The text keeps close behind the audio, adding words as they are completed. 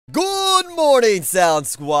morning, Sound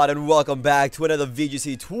Squad, and welcome back to another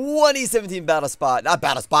VGC 2017 battle spot. Not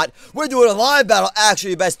battle spot. We're doing a live battle.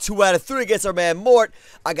 Actually, best 2 out of 3 against our man Mort.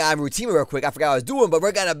 I got him routine real quick. I forgot what I was doing, but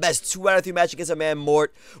we're getting a best 2 out of 3 match against our man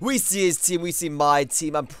Mort. We see his team. We see my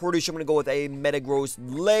team. I'm pretty sure I'm gonna go with a Metagross,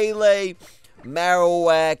 Lele,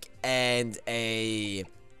 Marowak, and a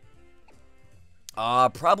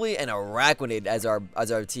probably an Araquanid as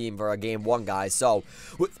our team for our game 1, guys. So,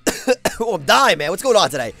 oh, I'm dying, man. What's going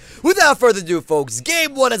on today? Without further ado, folks,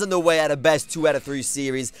 game 1 is on the way at a best 2 out of 3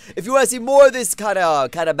 series. If you want to see more of this kind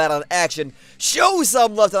of battle in action, show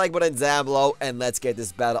some love to like button down below, and let's get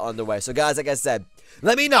this battle underway. So, guys, like I said,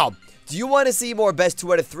 let me know. Do you want to see more best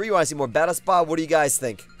 2 out of 3? You want to see more battle spot? What do you guys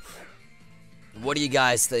think? What do you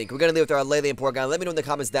guys think? We're gonna leave with our Lele and Porygon. Let me know in the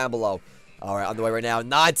comments down below. All right, on the way right now.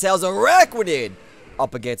 Ninetales Araquanid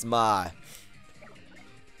up against my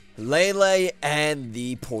Lele and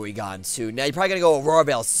the Porygon 2. Now, you're probably going to go Aurora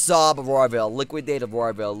Veil Sub, Aurora Veil Liquidate,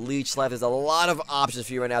 Aurora Veil Leech Life. There's a lot of options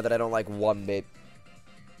for you right now that I don't like one bit.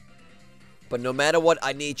 But no matter what,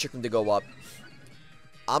 I need Trick Room to go up.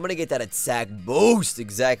 I'm going to get that attack boost.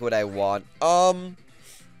 Exactly what I want.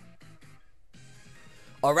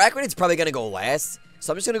 Araquanid's probably going to go last.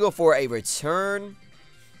 So I'm just going to go for a Return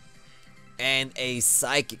and a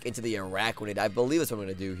Psychic into the Araquanid. I believe that's what I'm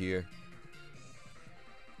going to do here.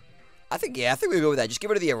 I think we'll go with that. Just get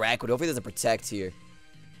rid of the Araquanid. Hopefully it doesn't protect here.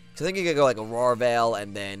 So I think you're going to go like Aurora Veil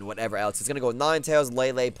and then whatever else. It's going to go Ninetales,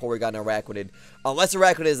 Lele, Porygon, Araquanid. Unless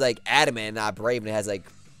Araquanid is like adamant and not brave and it has like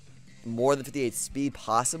more than 58 speed,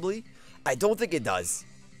 possibly. I don't think it does.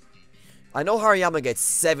 I know Hariyama gets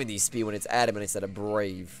 70 speed when it's adamant instead of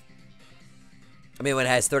brave. I mean when it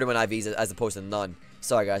has 31 IVs as opposed to none.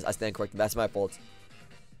 Sorry guys, I stand corrected. That's my fault.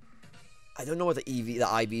 I don't know what the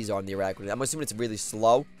IVs are on the Araquanid. I'm assuming it's really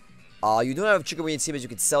slow. You don't have a Chikorita team as you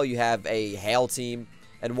can sell. You have a Hail team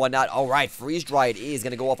and whatnot. Alright, Freeze Dry it is.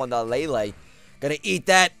 Gonna go off on the Lele. Gonna eat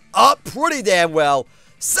that up pretty damn well.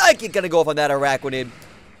 Psychic gonna go off on that Araquanid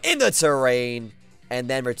in the terrain. And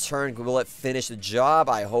then Return. Will it finish the job?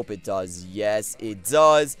 I hope it does. Yes, it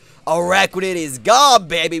does. Araquanid is gone,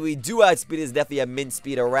 baby. We do outspeed. It's definitely a mint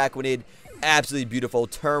speed Araquanid. Absolutely beautiful.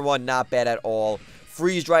 Turn 1, not bad at all.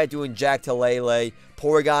 Freeze Dry doing jack to Lele.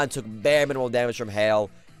 Porygon took bare minimal damage from Hail.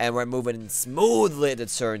 And we're moving smoothly to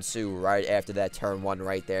turn 2 right after that turn 1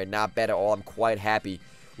 right there. Not bad at all. I'm quite happy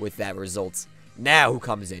with that result. Now, who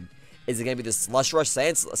comes in? Is it going to be the Slush Rush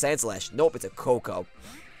Sandslash? Nope, it's a Koko.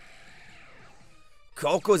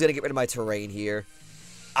 Koko's going to get rid of my terrain here.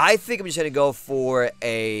 I think I'm just going to go for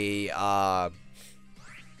a, not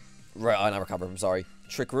Recover, I'm sorry.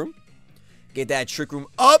 Trick Room. Get that Trick Room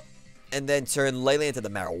up. And then turn Lele into the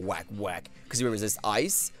Marowak. Because we resist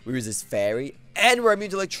Ice, we resist Fairy, and we're immune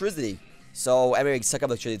to Electricity. So, I mean, we can suck up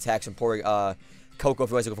Electricity attacks from Koko if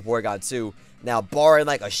he wants to go for Porygon 2. Now, barring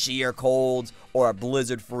like a Sheer Cold or a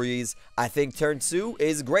Blizzard Freeze, I think turn 2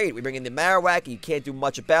 is great. We bring in the Marowak, you can't do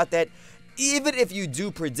much about that. Even if you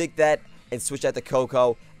do predict that and switch out to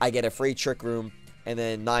Koko, I get a free Trick Room, and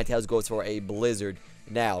then Ninetales goes for a Blizzard.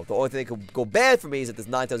 Now, the only thing that could go bad for me is that this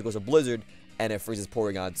Ninetales goes for Blizzard, and it freezes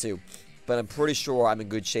Porygon 2. But I'm pretty sure I'm in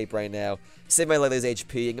good shape right now. Save my Lele's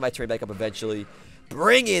HP and get my turn back up eventually.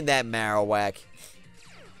 Bring in that Marowak.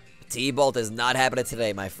 T-Bolt is not happening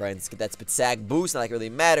today, my friends. Get that Spitsack boost, not like it really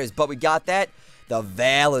matters, but we got that. The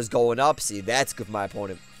Veil is going up. See, that's good for my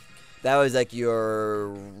opponent. That was like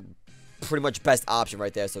your pretty much best option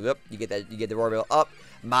right there. So, yep, you get that. You get the Roar Veil up.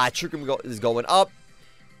 My Trick Room is going up.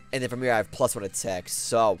 And then from here, I have +1 attack.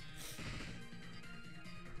 So,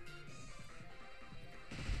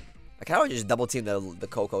 I kind of want to just double team the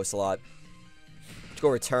Koko slot. Let's go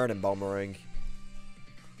Return and Boomerang.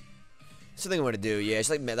 That's the thing I'm going to do. Yeah, it's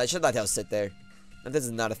like, man, I should not have sit there. And this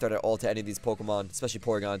is not a threat at all to any of these Pokemon, especially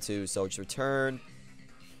Porygon 2. So just Return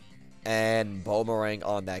and Boomerang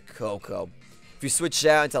on that Koko. If you switch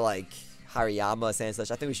out into like Hariyama, Sandslash,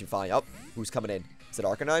 I think we should find. Oh, who's coming in? Is it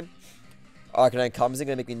Arcanine? Arcanine comes in,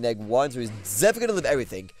 going to make me -1, so he's definitely going to live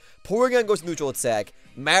everything. Porygon goes to neutral attack.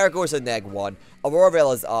 Mara goes to -1. Aurora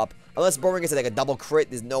Veil is up. Unless Boomerang gets like a double crit,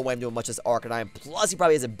 there's no way I'm doing much as Arcanine. Plus, he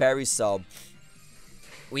probably has a berry, so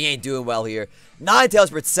we ain't doing well here. Ninetales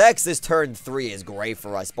protects. This turn 3 is great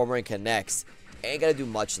for us. Boomerang connects. Ain't gonna do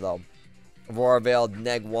much, though. Aurora Veil,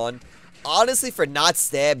 -1. Honestly, for not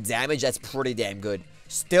stab damage, that's pretty damn good.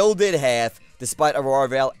 Still did half, despite Aurora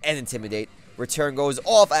Veil and Intimidate. Return goes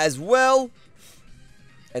off as well.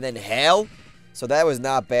 And then Hail. So that was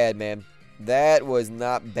not bad, man. That was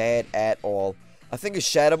not bad at all. I think a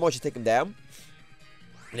Shadow Mode should take him down.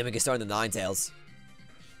 And then we can start on the Ninetales.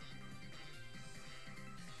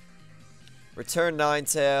 Return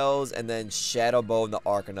Ninetales, and then Shadow Bone the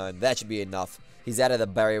Arcanine. That should be enough. He's out of the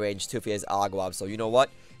berry range too if he has Agua, so you know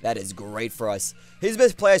what? That is great for us. His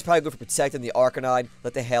best play is probably good for protecting the Arcanine.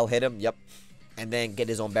 Let the Hail hit him, yep. And then get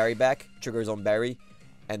his own berry back. Trigger his own berry.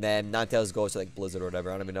 And then Ninetales goes to like Blizzard or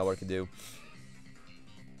whatever. I don't even know what it can do.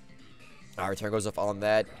 Our return goes off on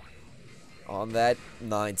that. On that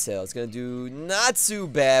Ninetales. It's going to do not too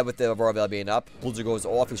bad with the Aurora Veil being up. Blizzard goes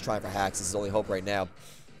off. He's trying for hacks. This is his only hope right now.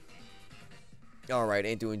 Alright,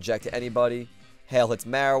 ain't to inject to anybody. Hail hits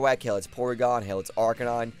Marowak, Hail hits Porygon, Hail hits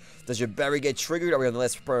Arcanine. Does your berry get triggered? Are we on the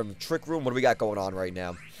last Trick Room? What do we got going on right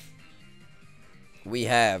now? We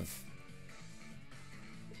have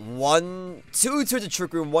two turns of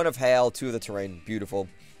Trick Room, 1 of Hail, 2 of the Terrain. Beautiful.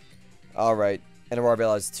 Alright, and Aurora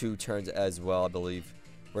Veil has 2 turns as well, I believe.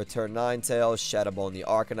 Return Ninetales, Shadow Bone the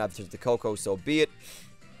Arcanine, turns to Coco, so be it.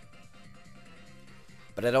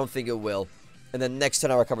 But I don't think it will. And then next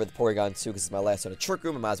turn I'll recover the Porygon too, because it's my last turn of Trick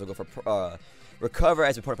Room. I might as well go for Recover,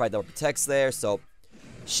 as we probably double protects there. So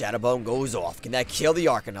Shadow Bone goes off. Can that kill the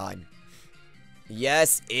Arcanine?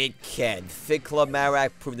 Yes, it can. Fit Club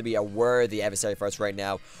Marowak proved to be a worthy adversary for us right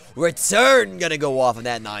now. Return gonna go off on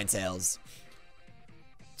that Ninetales.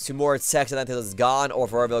 2 more attacks and Ninetales is gone, or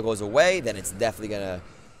if Aurora Veil goes away, then it's definitely gonna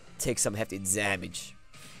take some hefty damage.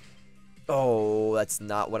 Oh, that's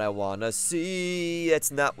not what I wanna see.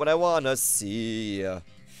 That's not what I wanna see.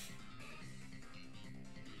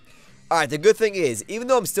 Alright, the good thing is, even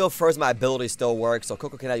though I'm still first, my ability still works, so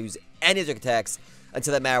Coco cannot use any of the attacks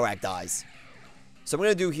until that Marowak dies. So what I'm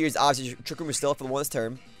going to do here is, obviously, Trick Room is still for the 1 this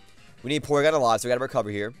turn. We need Porygon alive, so we got to recover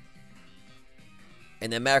here.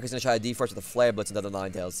 And then Marowak is going to try to defrost with the Flare Blitz and other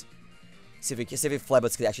Ninetales. See if Flare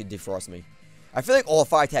Blitz can actually defrost me. I feel like all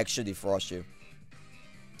 5 attacks should defrost you.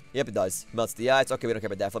 Yep, it does. Melts the ice. Okay, we don't care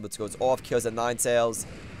about that. Flare Blitz goes off, kills the Ninetales.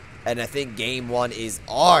 And I think game 1 is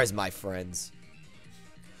ours, my friends.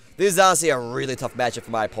 This is honestly a really tough matchup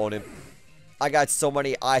for my opponent. I got so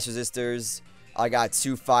many ice resistors. I got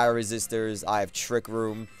 2 fire resistors. I have Trick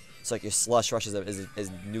Room. So like your Slush Rush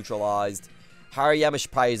is neutralized.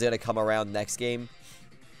 Hariyama probably is going to come around next game.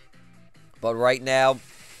 But right now,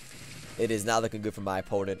 it is not looking good for my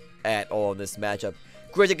opponent at all in this matchup.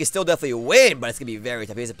 Granted, can still definitely win, but it's going to be very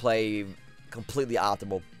tough. He has to play completely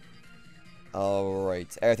optimal.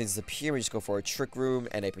 Alright, everything's disappearing. We just go for a Trick Room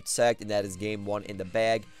and a Protect, and that is game 1 in the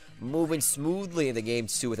bag. Moving smoothly into game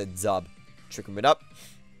 2 with a dub. Trick Room it up.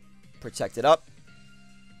 Protect it up.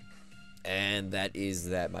 And that is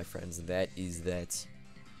that, my friends. That is that.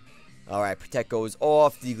 Alright, Protect goes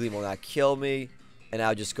off. D-Gleam will not kill me. And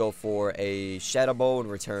I'll just go for a Shadow Bone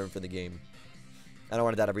return for the game. I don't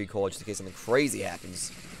want to die to recall just in case something crazy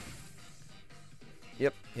happens.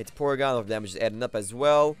 Yep, hits Porygon. The damage is adding up as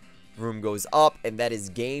well. Room goes up, and that is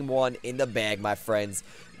game 1 in the bag, my friends.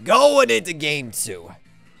 Going into game 2.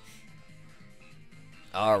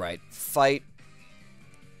 Alright, fight.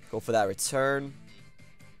 Go for that return.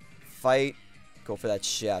 Fight. Go for that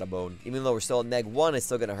Shadow Bone. Even though we're still at neg 1, it's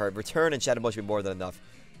still going to hurt. Return and Shadow Bone should be more than enough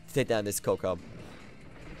to take down this Coco.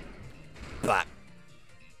 Bah.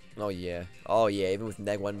 Oh, yeah. Oh, yeah. Even with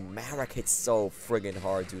neg 1, Marowak hits so friggin'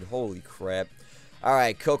 hard, dude. Holy crap.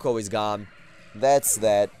 Alright, Coco is gone. That's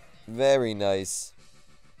that. Very nice.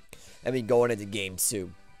 And we going into game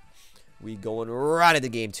 2. We going right into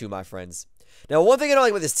game 2, my friends. Now, one thing I don't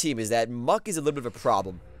like with this team is that Muck is a little bit of a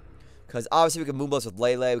problem. Because obviously we can Moonblast with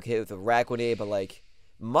Lele, we can hit with Araquanid, but like,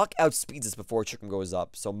 Muck outspeeds us before Trick Room goes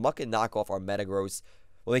up. So Muck can knock off our Metagross.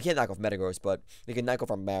 Well, he can't knock off Metagross, but he can knock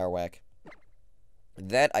off our Marowak.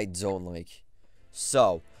 That I don't like.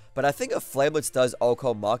 So, but I think a Flame Blitz does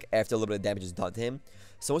OHKO Muck after a little bit of damage is done to him.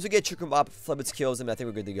 So once we get Trick Room up, Flame Blitz kills him, I think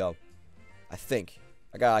we're good to go. I think.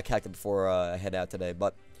 I got calculated before I head out today,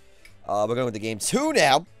 but we're going into game 2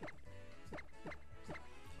 now.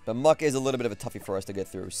 But Muck is a little bit of a toughie for us to get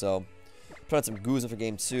through, so put on some Goozum for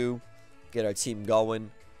game 2, get our team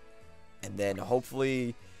going, and then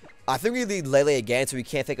hopefully, I think we lead Lele again, so we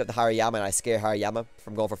can't fake up the Hariyama, and I scare Hariyama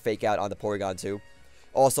from going for fake out on the Porygon too.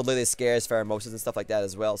 Also, Lele scares Pheromoses and stuff like that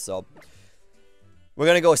as well, so we're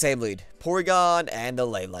going to go same lead. Porygon and the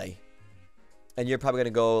Lele. And you're probably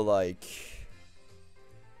going to go, like,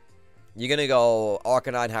 you're going to go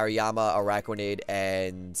Arcanine, Hariyama, Araquanid,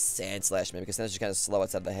 and Sandslash, maybe, because Sandslash is kind of slow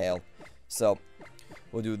outside of the Hail. So,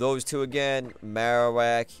 we'll do those 2 again,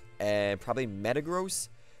 Marowak, and probably Metagross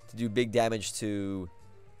to do big damage to...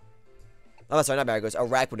 Oh, sorry, not Metagross,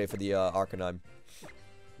 Araquanid for the Arcanine.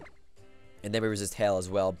 And then we resist Hail as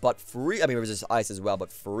well, but we resist Ice as well,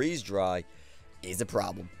 but Freeze Dry is a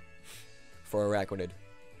problem for Araquanid.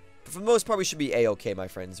 But for the most part, we should be A-okay, my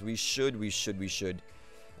friends. We should.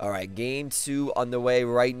 Alright, game 2 underway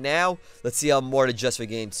right now. Let's see how more to adjust for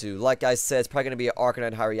game 2. Like I said, it's probably going to be an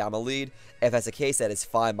Arcanine Hariyama lead. If that's the case, that is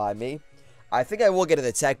fine by me. I think I will get an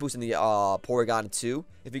attack boost in the Porygon 2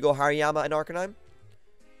 if you go Hariyama and Arcanine.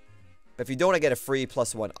 But if you don't, I get a free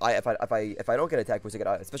 +1. If I don't get an attack boost, I get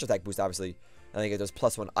a special attack boost, obviously. And I get those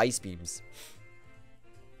 +1 ice beams.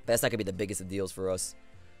 But that's not going to be the biggest of deals for us.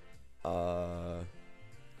 Yeah,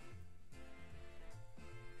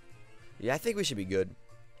 I think we should be good.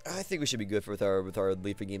 I think we should be good with our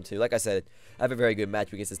lead for game 2. Like I said, I have a very good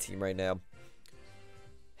match against this team right now.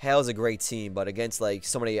 Hale's a great team, but against like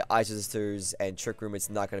so many Ice Resistors and Trick Room, it's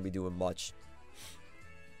not going to be doing much.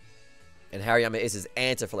 And Hariyama is his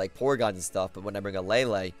answer for like Porygons and stuff, but when I bring a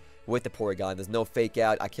Lele with the Porygon, there's no fake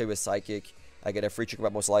out. I kill with Psychic. I get a free Trick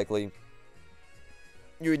Room most likely.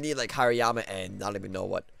 You would need like Hariyama and I don't even know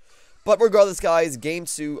what. But regardless, guys, game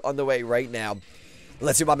 2 on the way right now.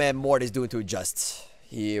 Let's see what my man Mort is doing to adjust.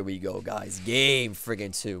 Here we go, guys. Game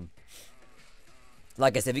friggin' 2.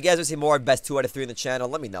 Like I said, if you guys want to see more best 2 out of 3 in the channel,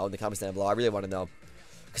 let me know in the comments down below. I really want to know.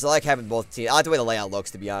 Because I like having both teams. I like the way the layout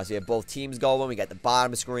looks, to be honest. We have both teams going. We got the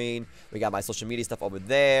bottom screen. We got my social media stuff over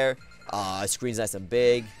there. Screen's nice and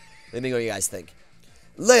big. Let me know what you guys think.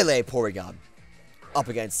 Lele Porygon. Up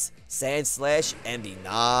against Sandslash and the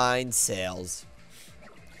 9 Tails.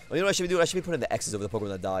 Well, you know what I should be doing? I should be putting the X's over the Pokemon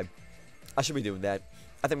that died. I should be doing that.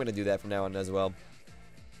 I think I'm going to do that from now on as well.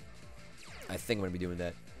 I think I'm going to be doing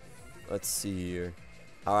that. Let's see here.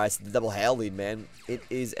 Alright, it's the double Hail lead, man. It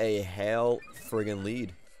is a Hail friggin'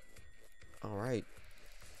 lead. Alright.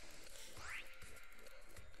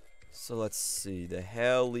 So let's see. The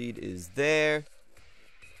Hail lead is there.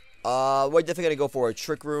 We're definitely going to go for a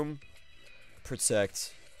Trick Room.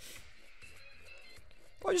 Protect.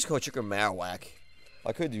 I'll just go Trick Room Marowak.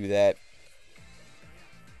 I could do that.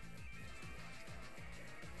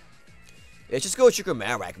 Let's just go Trick Room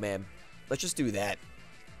Marowak, man. Let's just do that.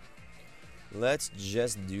 Let's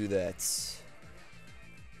just do that.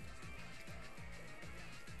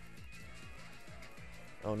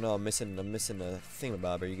 Oh no, I'm missing a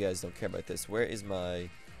thingamabobber. You guys don't care about this. Where is my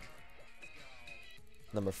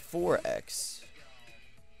number 4X?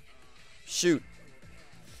 Shoot.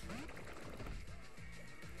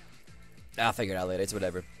 I'll figure it out later. It's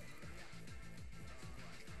whatever.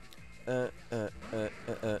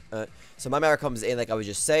 So my Mara comes in like I was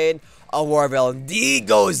just saying. A Warville indeed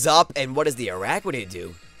goes up. And what does the Araquanid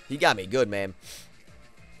do? He got me good, man.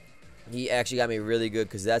 He actually got me really good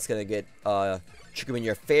because that's going to get Trick Room in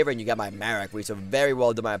your favor. And you got my Marowak. So very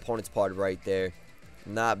well done my opponent's part right there.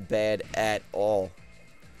 Not bad at all.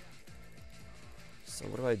 So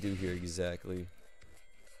what do I do here exactly?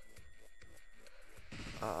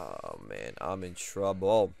 Oh, man. I'm in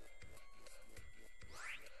trouble.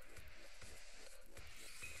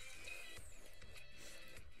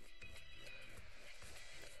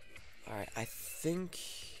 Alright, I think...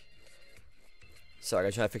 Sorry,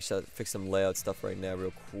 I'm trying to fix some layout stuff right now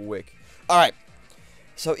real quick. Alright,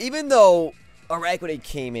 so even though Araquanid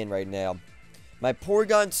came in right now, my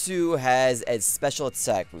Porygon 2 has a special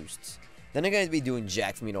attack boost. Then I'm going to be doing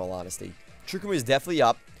jack for me in all honesty. Trick Room is definitely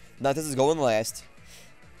up. Not this is going last.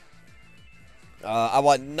 I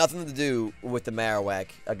want nothing to do with the Marowak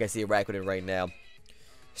against the Araquanid right now.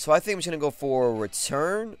 So I think I'm just going to go for a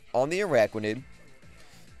return on the Araquanid.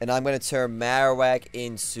 And I'm going to turn Marowak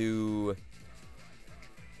into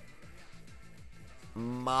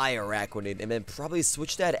my Araquanid. And then probably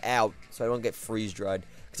switch that out so I don't get freeze dried.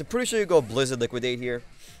 Because I'm pretty sure you go Blizzard Liquidate here.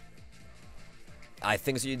 I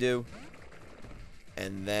think so you do.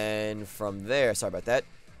 And then from there, sorry about that.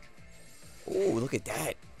 Oh, look at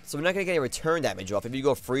that. So we're not going to get any return damage off. If you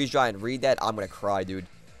go freeze dry and read that, I'm going to cry, dude.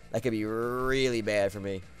 That could be really bad for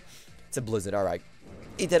me. It's a Blizzard, alright.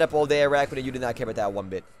 Eat that up all day, Araquanid. You did not care about that one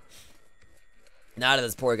bit. Not of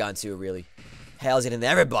this Porygon 2, really. Hail's getting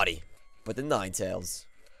everybody but the Ninetales.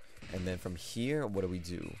 And then from here, what do we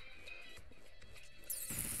do?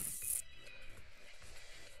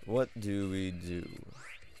 What do we do?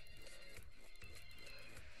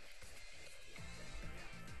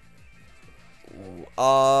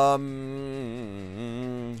 Oh,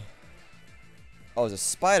 there's a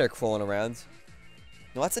spider crawling around.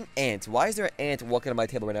 No, that's an ant. Why is there an ant walking on my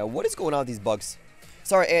table right now? What is going on with these bugs?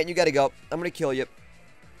 Sorry, ant, you gotta go. I'm gonna kill you.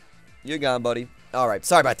 You're gone, buddy. Alright,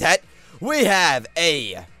 sorry about that. We have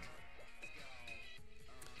a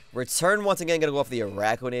return once again. Gonna go off the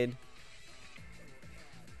Araquanid.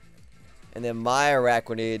 And then my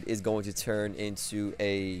Araquanid is going to turn into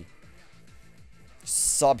a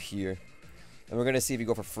sub here. And we're gonna see if we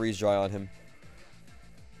go for freeze dry on him.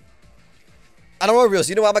 I don't want to reveal. So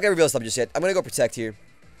you know what? I'm not gonna reveal something just yet. I'm gonna go protect here.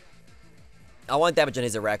 I want damage on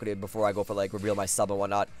his Arachnid before I go for, like, reveal my sub and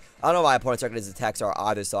whatnot. I don't know why opponent's record his attacks are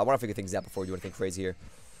either, so I want to figure things out before we do anything crazy here.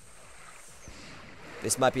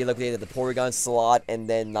 This might be liquidated at the Porygon slot, and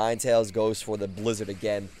then Ninetales goes for the Blizzard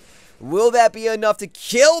again. Will that be enough to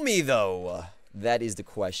kill me, though? That is the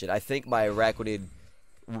question. I think my Arachnid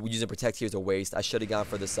using Protect here is a waste. I should have gone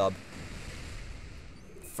for the sub.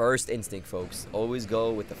 First instinct, folks. Always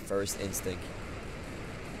go with the first instinct.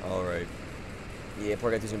 Alright. Yeah,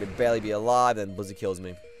 Porygon 2 is going to barely be alive, then Blizzard kills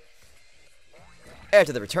me.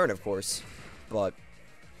 After the return, of course. But,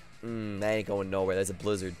 that ain't going nowhere. That's a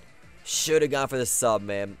Blizzard. Should have gone for the sub,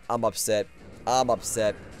 man. I'm upset. I'm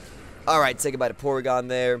upset. Alright, say goodbye to Porygon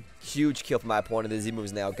there. Huge kill for my opponent. The Z-move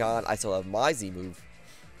is now gone. I still have my Z-move,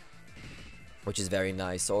 which is very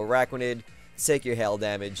nice. So, Arachnid, take your hail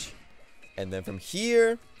damage. And then from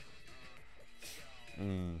here,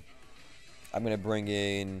 I'm going to bring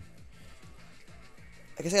in...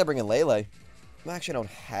 I guess I gotta bring in Lele. Actually, I don't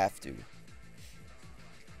have to.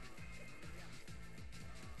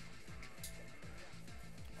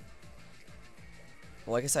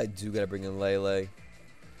 Well, I guess I do gotta bring in Lele.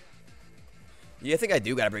 Yeah, I think I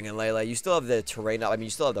do gotta bring in Lele. You still have the terrain up. I mean,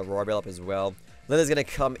 you still have the Roar Bell up as well. Lele's gonna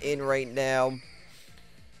come in right now.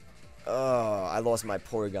 Oh, I lost my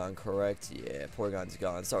Porygon, correct? Yeah, Porygon's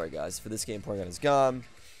gone. Sorry, guys. For this game, Porygon is gone.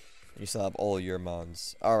 You still have all your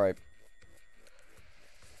Mons. Alright.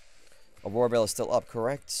 Roar Bell is still up,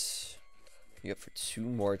 correct? You got for 2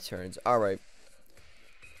 more turns. Alright.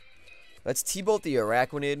 Let's T-Bolt the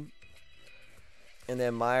Arachnid. And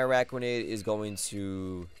then my Arachnid is going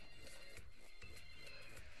to...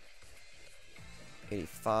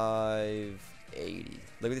 85... 80.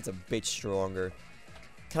 Look at it's a bit stronger.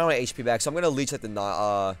 Kind of want HP back, so I'm going to leech like the...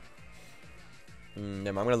 never mind,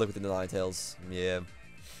 I'm going to look with the Ninetales. Yeah.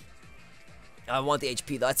 I want the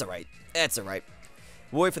HP, though. That's alright. That's alright.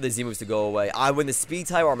 Wait for the Z-moves to go away. I win the speed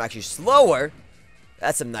type, or I'm actually slower.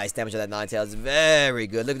 That's some nice damage on that Ninetales. Very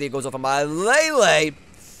good. Look at it, goes off on my Lele.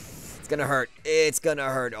 It's gonna hurt. It's gonna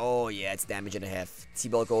hurt. Oh, yeah, it's damage and a half.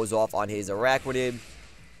 T-Bolt goes off on his Arachnid.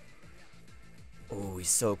 Oh, he's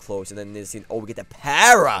so close. And then this scene. Oh, we get the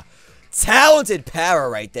Para. Talented Para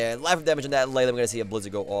right there. Life of damage on that Lele. I'm gonna see a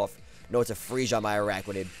Blizzard go off. No, it's a freeze on my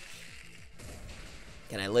Arachnid.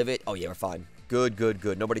 Can I live it? Oh, yeah, we're fine. Good, good,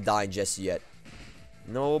 good. Nobody dying just yet.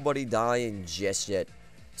 Nobody dying just yet.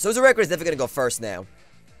 So his Arachnid is definitely going to go first now.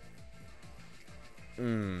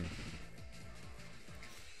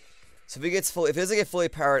 So if he gets full, if he doesn't get fully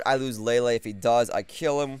powered, I lose Lele. If he does, I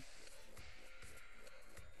kill him.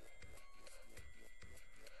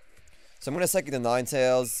 So I'm going to Psychic the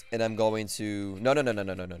Ninetales, and I'm going to... No.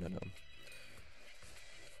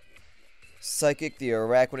 Psychic the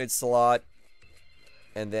Arachnid slot,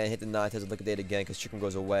 and then hit the Ninetales and liquidate again, because Chicken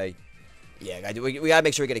goes away. Yeah, we gotta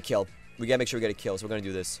make sure we get a kill. We gotta make sure we get a kill, so we're gonna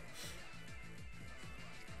do this.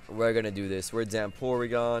 We're gonna do this. We're down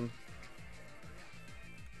Porygon.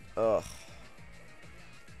 Ugh.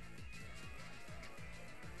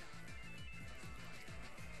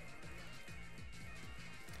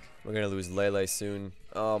 We're gonna lose Lele soon.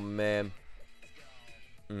 Oh, man.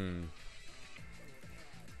 Alright,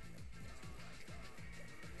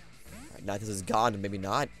 Ninetales is gone, maybe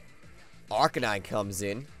not. Arcanine comes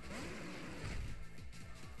in.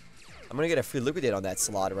 I'm gonna get a free Liquidate on that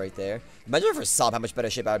slot right there. Imagine for sub how much better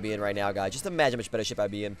shape I'd be in right now, guys. Just imagine how much better shape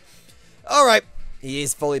I'd be in. Alright. He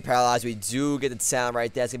is fully paralyzed. We do get the sound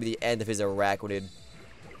right there. That's gonna be the end of his Arachnid.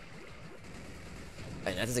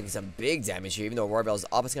 And that's taking some big damage here. Even though Roar Bell's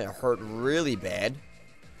up, it's gonna hurt really bad.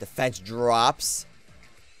 Defense drops.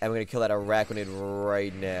 And we're gonna kill that Arachnid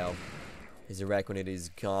right now. His Arachnid is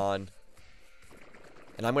gone.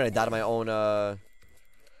 And I'm gonna die to my own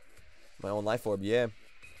life orb, yeah.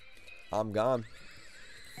 I'm gone.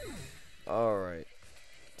 Alright.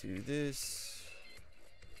 Do this.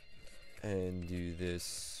 And do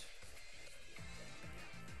this.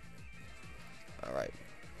 Alright.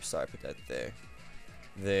 Sorry, put that there.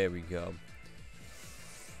 There we go.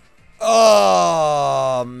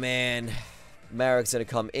 Oh, man. Marik's gonna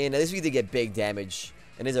come in. At least we did get big damage.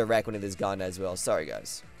 And his Arachnid is gone as well. Sorry,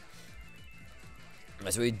 guys.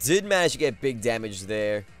 So we did manage to get big damage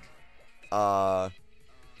there.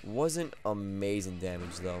 Wasn't amazing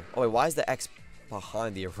damage, though. Oh, wait, why is the X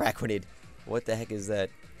behind the Arachnid? What the heck is that?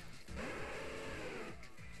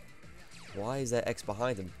 Why is that X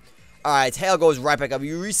behind him? Alright, tail goes right back up.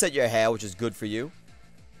 You reset your hair, which is good for you.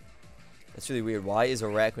 That's really weird. Why is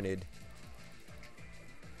Arachnid?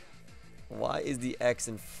 Why is the X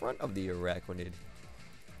in front of the Arachnid?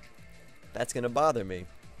 That's gonna bother me.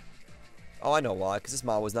 Oh, I know why. Because this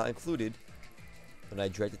mod was not included. And I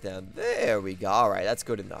dragged it down. There we go. Alright, that's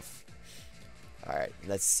good enough. Alright,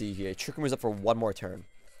 let's see here. Trick Room is up for one more turn.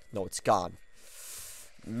 No, it's gone.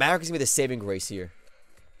 Marek is going to be the saving grace here.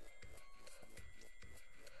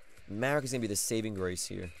 Marek is going to be the saving grace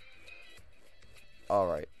here.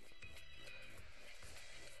 Alright.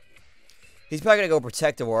 He's probably going to go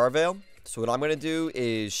protect the Aurora Veil. So what I'm going to do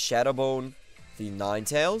is Shadowbone the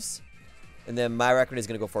Ninetales. And then my record is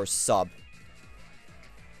going to go for a sub.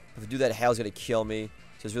 If I do that, Hal's going to kill me.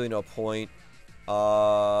 So there's really no point.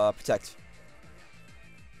 Protect.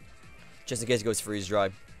 Just in case it goes freeze dry.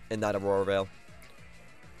 And not Aurora Veil.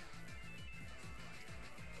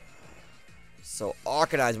 So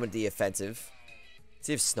Arcanine went the offensive. Let's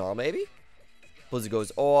see if Snarl maybe? Blizzard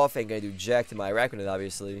goes off. Ain't going to do jack to my Arachnid,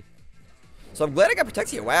 obviously. So I'm glad I got Protect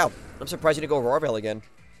here. Wow. I'm surprised you didn't go Aurora Veil again.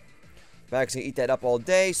 Max gonna eat that up all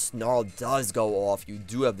day. Snarl does go off. You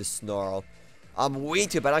do have the Snarl. I'm weak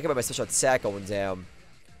to it, but I don't care about my special attack going down.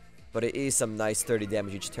 But it is some nice 30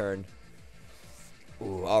 damage each turn.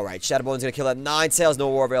 Ooh, alright. Shadowbone's gonna kill that Ninetales. No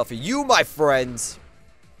Aurora Veil for you, my friends.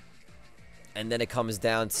 And then it comes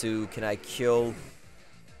down to, can I kill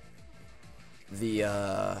the,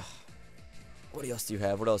 what else do you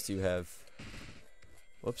have? What else do you have?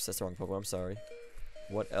 Whoops, that's the wrong Pokemon. I'm sorry.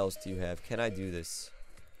 What else do you have? Can I do this?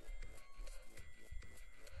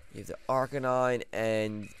 You have the Arcanine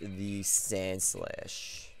and the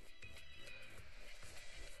Sandslash.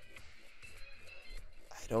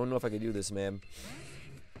 I don't know if I can do this, man.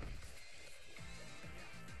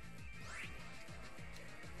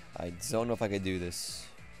 I don't know if I can do this.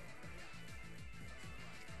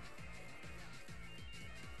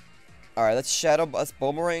 Alright, let's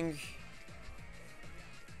Boomerang.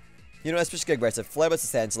 You know, let's just get aggressive.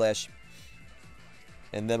 Flybus the Sandslash.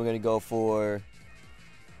 And then we're going to go for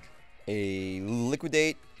a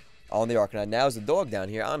Liquidate on the Arcanine. Now is the dog down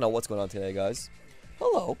here. I don't know what's going on today, guys.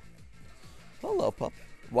 Hello. Hello, pup.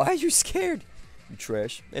 Why are you scared? You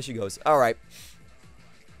trash. There she goes. Alright.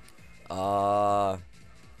 I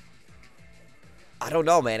don't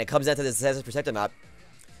know, man. It comes down to this Sandslash Protect or not.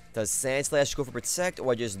 Does Sandslash go for Protect,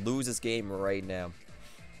 or I just lose this game right now?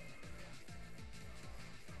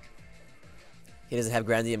 He doesn't have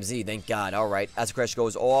Grand DMZ, thank God. Alright, as Crash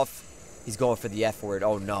goes off, he's going for the F word.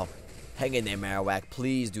 Oh no. Hang in there, Marowak.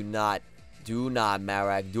 Please do not. Do not,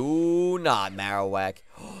 Marowak. Do not, Marowak.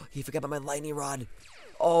 Oh, he forgot about my Lightning Rod.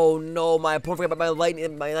 Oh no, my opponent forgot about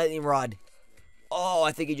my lightning Rod. Oh,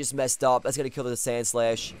 I think he just messed up. That's gonna kill the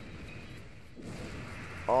Sandslash.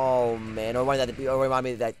 Oh man, or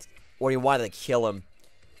he wanted to kill him.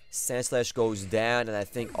 Sandslash goes down, and I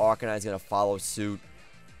think Arcanine's gonna follow suit.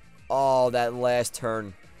 Oh, that last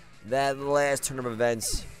turn. That last turn of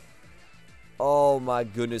events. Oh my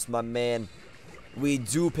goodness, my man. We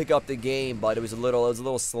do pick up the game, but it was a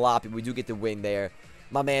little sloppy. We do get the win there.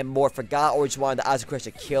 My man more forgot or just wanted the Azure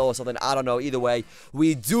to kill or something. I don't know. Either way,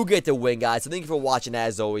 we do get the win, guys. So thank you for watching.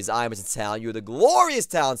 As always, I'm Mr.Talent. You're the glorious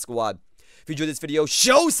Talent Squad. If you enjoyed this video,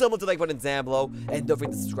 show someone to the like button down below. And don't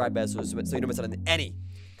forget to subscribe so you don't miss out on any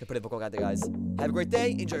competitive Pokemon content, guys. Have a great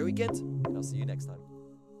day. Enjoy your weekend. And I'll see you next time.